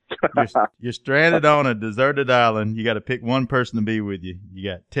about you're stranded on a deserted island. You got to pick one person to be with you.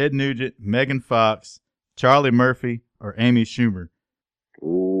 You got Ted Nugent, Megan Fox, Charlie Murphy, or Amy Schumer.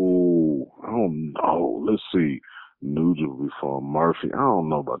 Oh, I don't know. Let's see. Nugent before Murphy. I don't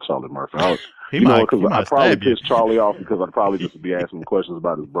know about Charlie Murphy. Because I'd probably piss Charlie off because I'd probably just be asking him questions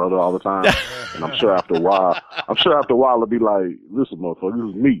about his brother all the time. And I'm sure after a while, I'll be like, listen, motherfucker,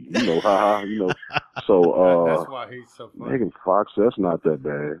 this is me. Haha. So, that's why he's so funny. Megan Fox, that's not that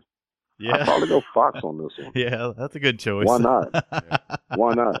bad. Yeah. I'd probably go Fox on this one. Yeah, that's a good choice. Why not?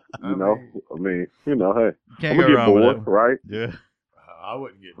 Why not? Hey, I'm going to get bored, right? Yeah. I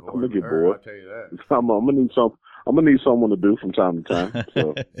wouldn't get bored. I'm going to get bored. I'll tell you that. I'm going to need someone to do from time to time.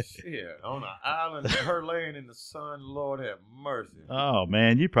 So. Yeah, on an island, her laying in the sun, Lord have mercy. Oh,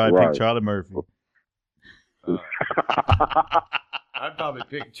 man, you probably pick Charlie Murphy. I'd probably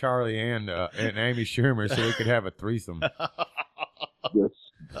pick Charlie and Amy Schumer so we could have a threesome. Yes.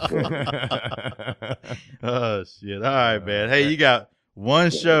 Oh, shit. All right, man. Hey, you got one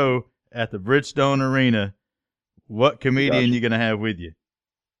show at the Bridgestone Arena. What comedian you going to have with you?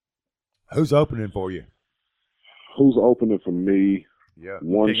 Who's opening for you? Who's opening for me? Yeah.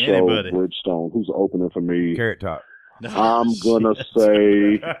 One pick show, anybody. Bridgestone. Who's opening for me? Carrot Top. I'm going to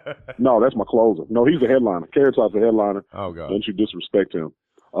say... No, that's my closer. No, he's the headliner. Carrot Top's the headliner. Oh, God. Don't you disrespect him.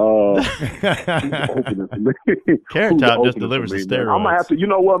 Who's opening for me? Carrot Top just delivers the steroids. I'm going to have to... You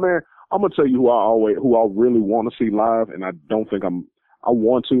know what, man? I'm going to tell you who I really want to see live, and I don't think I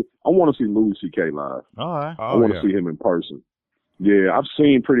want to see Louis C.K. live. All right. I want to see him in person. Yeah, I've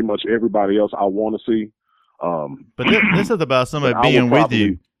seen pretty much everybody else I want to see. But this is about somebody being with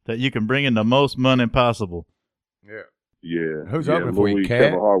you. that you can bring in the most money possible. Yeah. Yeah. Who's open for you, Cat?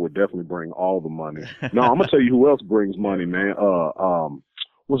 Kevin Hart would definitely bring all the money. No, I'm gonna tell you who else brings money, man.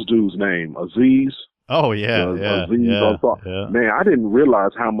 What's dude's name? Aziz. Oh yeah, yeah. Man, I didn't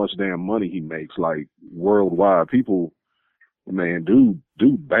realize how much damn money he makes, like worldwide. People, man, dude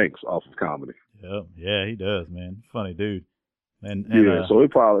banks off of comedy. Yeah, he does, man. Funny dude. And so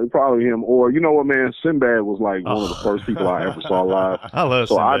it probably him, or you know what, man, Sinbad was like one of the first people I ever saw live. I love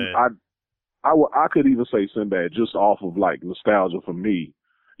so Sinbad. I could even say Sinbad just off of like nostalgia for me,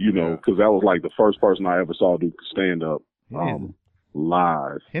 you know, because that was like the first person I ever saw do stand up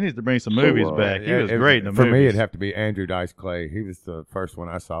live. He needs to bring some movies back. He was great in the movies. For me, it'd have to be Andrew Dice Clay. He was the first one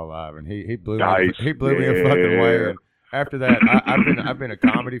I saw live, and he blew me a fucking way. And after that, I've been a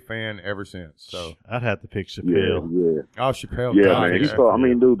comedy fan ever since. So I'd have to pick Chappelle. Yeah. Oh, Chappelle. Yeah, man. I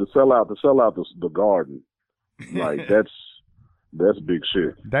mean, dude, to sell out the Garden, like that's big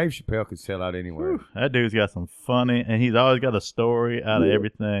shit. Dave Chappelle could sell out anywhere. That dude's got some funny, and he's always got a story out of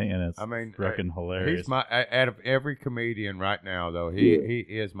everything, and it's freaking hilarious. He's out of every comedian right now, though. He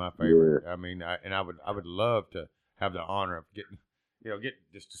is my favorite. I mean, I would love to have the honor of getting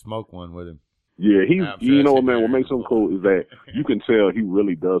just to smoke one with him. Yeah, you know what, man? What makes him cool is that you can tell he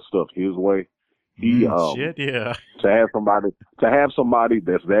really does stuff his way. He to have somebody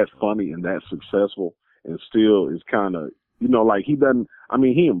that's that funny and that successful and still is kind of, you know, like he doesn't. I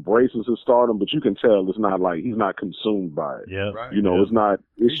mean, he embraces his stardom, but you can tell it's not like he's not consumed by it. Yeah, right. You know, it's not.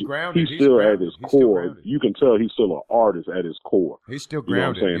 He's grounded. He's still at his core. You can tell he's still an artist at his core. He's still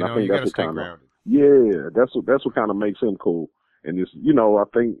grounded. You know what I'm saying? I think that's what kind of. Yeah, that's what kind of makes him cool. And it's, you know, I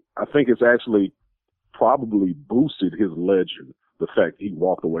think it's actually probably boosted his legend, the fact he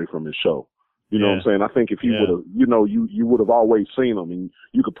walked away from his show. You know what I'm saying? I think if he would have, you know, you would have always seen him and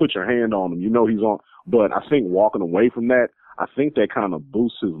you could put your hand on him. You know he's on. But I think walking away from that, I think that kind of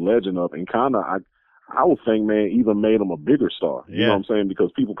boosts his legend up and kind of, I would think, man, even made him a bigger star. You know what I'm saying?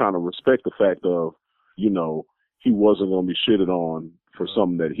 Because people kind of respect the fact of, you know, he wasn't going to be shitted on for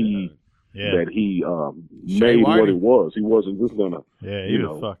something that he made what it was. He wasn't just gonna. Yeah, he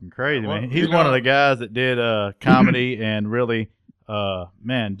was fucking crazy, man. He's one of the guys that did comedy and really,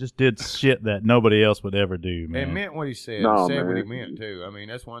 just did shit that nobody else would ever do, man. And meant what he said. Said what he meant too. I mean,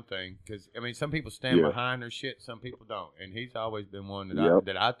 that's one thing. Because I mean, some people stand behind their shit, some people don't. And he's always been one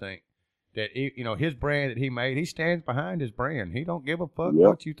that I think that his brand that he made, he stands behind his brand. He don't give a fuck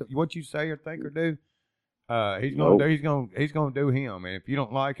what you say or think or do. He's gonna do him, and if you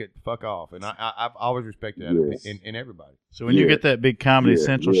don't like it, fuck off. And I've always respected that in everybody. So when you get that big Comedy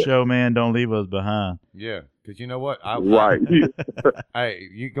Central show, man, don't leave us behind. Yeah, because you know what? Hey,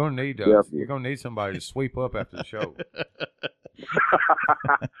 you're gonna need somebody to sweep up after the show.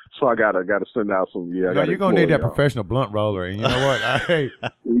 So I gotta send out some. Yeah, you're gonna need that professional blunt roller, and you know what? I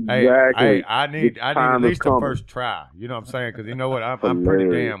need at least the first try. You know what I'm saying? Because you know what? I'm pretty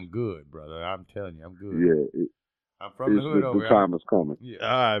damn good, brother. I'm telling you, I'm good. Yeah, I'm from the hood over here. The time is coming. Yeah. All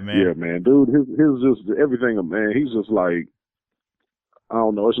right, man. Yeah, man, dude. His just everything, man. He's just like, I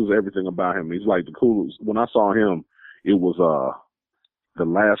don't know. It's just everything about him. He's like the coolest. When I saw him, it was the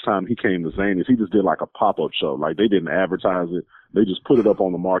last time he came to Zanies, he just did like a pop-up show. Like they didn't advertise it. They just put it up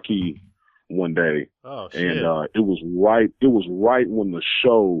on the marquee one day. Oh, shit. And it was right when the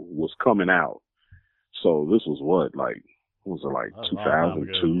show was coming out. So this was what was it like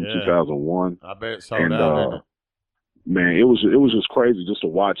 2002, 2001? I bet it sold out. Man, it was just crazy just to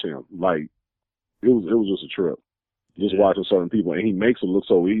watch him. Like it was just a trip. Just watching certain people, and he makes it look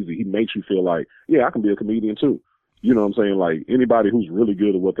so easy. He makes you feel like, yeah, I can be a comedian too. You know what I'm saying? Like anybody who's really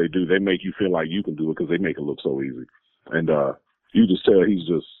good at what they do, they make you feel like you can do it because they make it look so easy. And you just tell he's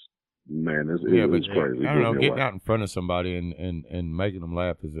just, man, it's crazy. I don't know, getting out in front of somebody and making them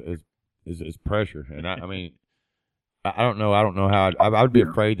laugh is pressure. And I mean, I don't know how I would be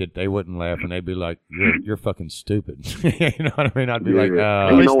afraid that they wouldn't laugh and they'd be like, you're fucking stupid. You know what I mean? I'd be like,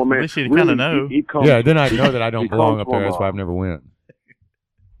 at least you kind of know. Then I know that I don't belong up there. That's why I've never went.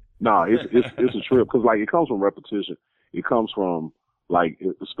 No, it's a trip because like it comes from repetition. It comes from like,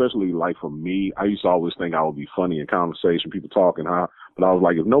 especially like for me, I used to always think I would be funny in conversation, people talking, but I was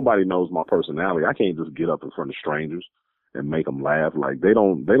like, if nobody knows my personality, I can't just get up in front of strangers and make them laugh. Like they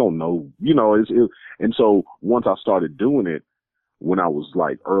don't know, you know. And so once I started doing it, when I was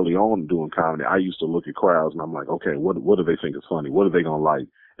like early on doing comedy, I used to look at crowds and I'm like, okay, what do they think is funny? What are they gonna like?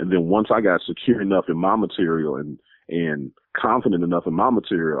 And then once I got secure enough in my material and confident enough in my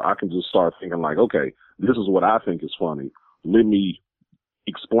material, I can just start thinking like, okay, this is what I think is funny. Let me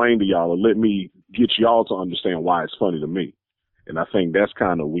explain to y'all, or let me get y'all to understand why it's funny to me. And I think that's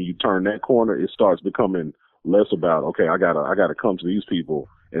kind of when you turn that corner, it starts becoming less about, okay, I gotta come to these people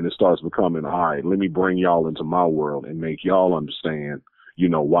and it starts becoming, all right, let me bring y'all into my world and make y'all understand, you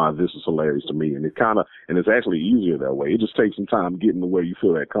know, why this is hilarious to me. And it's actually easier that way. It just takes some time getting to where you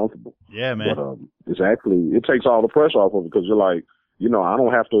feel that comfortable. Yeah, man. But it takes all the pressure off of it, because you're like, you know,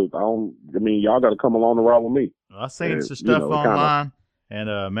 y'all got to come along the ride with me. Well, I seen some stuff online,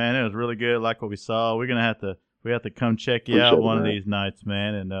 and man, it was really good. Like what we saw. We have to come check you out one of these nights,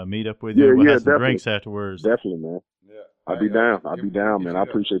 man, and meet up with you. We'll have some drinks afterwards. Definitely, man. Yeah, I'll be down, man. I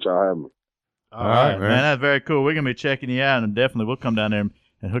appreciate y'all having me. All right, man. That's very cool. We're gonna be checking you out, and definitely we'll come down there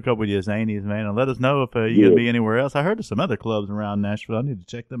and hook up with you at Zanies, man, and let us know if you're gonna be anywhere else. I heard of some other clubs around Nashville. I need to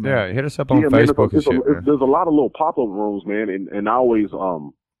check them out. Yeah, hit us up on Facebook and shit. There's a lot of little pop-up rooms, man, and I always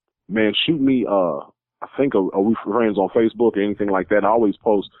man, shoot me, I think, are we friends on Facebook or anything like that? I always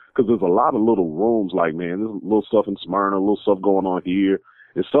post, because there's a lot of little rooms, like, man, there's little stuff in Smyrna, little stuff going on here.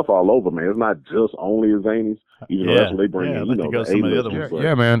 There's stuff all over, man. It's not just only at Zanies. Even though that's what they bring in, you know, the A-list.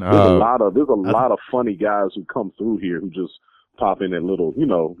 Yeah, man. There's a lot of funny guys who come through here who just pop in at little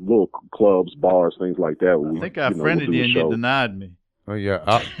clubs, bars, things like that. I think I friended you and you denied me. Oh yeah,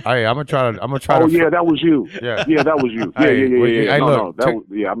 I'm gonna try to. Oh yeah, that was you. Yeah, that was you. Yeah.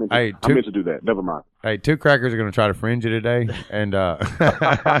 Yeah. I meant to do that. Never mind. Hey, two crackers are gonna try to fringe you today, and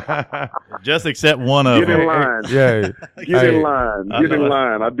just accept one of them. Get in line. Yeah, get in line. Get in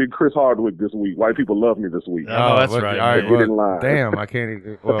line. I did Chris Hardwick this week. White people love me this week. Oh, that's right. All right, get in line. Damn, I can't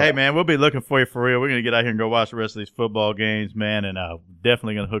even. Well, hey man, we'll be looking for you for real. We're gonna get out here and go watch the rest of these football games, man, and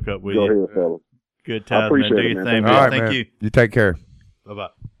definitely gonna hook up with you. Go ahead, fella. Good times, I appreciate man. Do it, your man. thing, All man. right, Thank man. you. You take care. Bye-bye.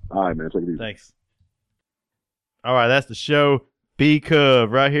 All right, man. Take it easy. Thanks. All right, that's the show.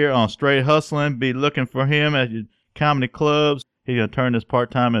 B-Cub right here on Straight Hustling. Be looking for him at your comedy clubs. He's going to turn this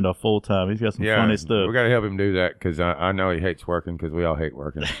part-time into full-time. He's got some funny stuff. We got to help him do that, because I know he hates working, because we all hate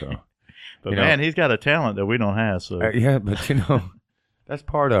working. So, but man, he's got a talent that we don't have. So yeah, but that's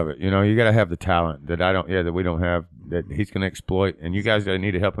part of it. You know, you got to have the talent that we don't have, that he's going to exploit, and you guys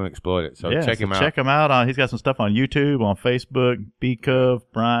need to help him exploit it. So check him out. Check him out. He's got some stuff on YouTube, on Facebook. B-Cub,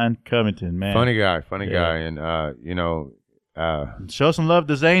 Brian Covington, man. Funny guy, and show some love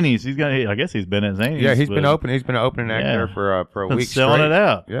to Zanies. I guess he's been at Zanies. Yeah, he's been an opening act there for a week selling straight. it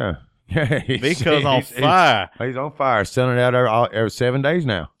out. Yeah. Yeah, B-Cub's on fire. He's on fire, selling it out every 7 days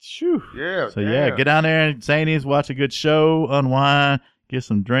now. Shoo. Yeah. So get down there at Zanies, watch a good show, unwind, get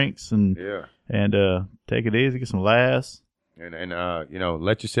some drinks, and take it easy, get some laughs, and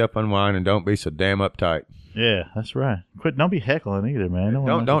let yourself unwind, and don't be so damn uptight. Yeah, that's right. Don't be heckling either, man.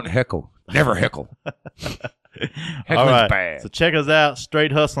 Don't heckle. Never heckle. All right. Bad. So check us out,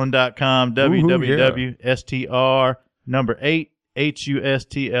 straighthustling.com,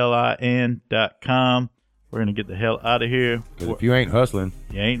 www.str8HUSTLIN.com. We're going to get the hell out of here. If you ain't hustling,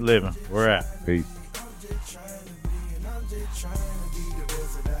 you ain't living. We're out. Peace. I'm just trying to be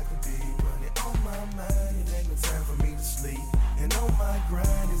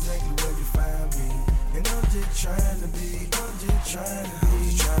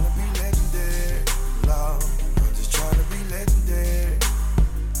legendary, Lord. Just trying to be legendary.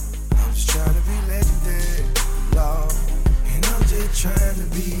 I'm just trying to be legendary, Lord. And I'm just trying to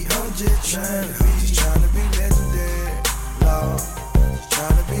be legendary.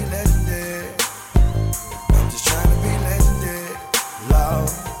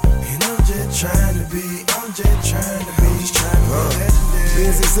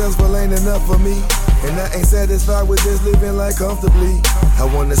 Being successful ain't enough for me, and I ain't satisfied with just living life comfortably. I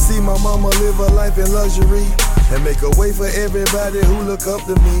wanna see my mama live a life in luxury, and make a way for everybody who look up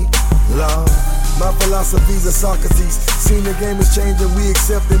to me, Lord. My philosophy's a Socrates. Seen the game is changing, we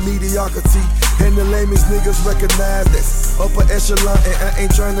accepting mediocrity. And the lamest niggas recognize this upper echelon, and I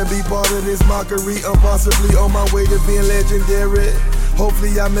ain't trying to be part of this mockery. I'm possibly on my way to being legendary.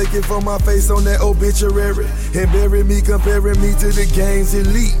 Hopefully I make it for my face on that obituary, and bury me comparing me to the game's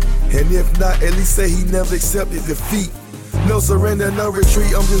elite. And if not, at least say he never accepted defeat. No surrender, no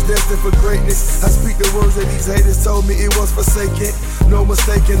retreat, I'm just destined for greatness. I speak the words that these haters told me it was forsaken. No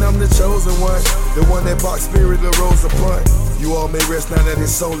mistaking, I'm the chosen one, the one that Bach spirit arose upon. You all may rest now that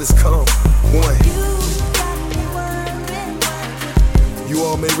his soul is come. One. You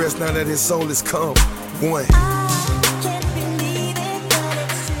all may rest now that his soul is come. One.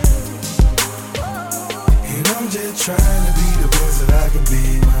 And I'm just trying to be the best that I can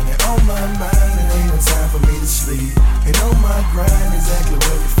be. Money on my mind, it ain't no time for me to sleep. And on my grind, exactly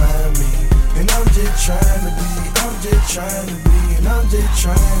where you find me. And I'm just trying to be, and I'm just trying to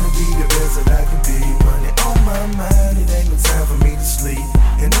be the best that I can be. Money on my mind, it ain't no time for me to sleep.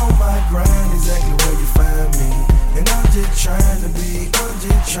 And on my grind, exactly where you find me. And I'm just trying to be, I'm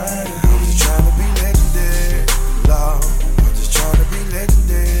just trying to be legendary, Lord. I'm just trying to be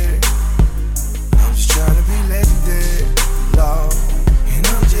legendary.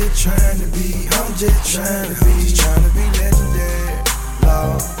 just trying to be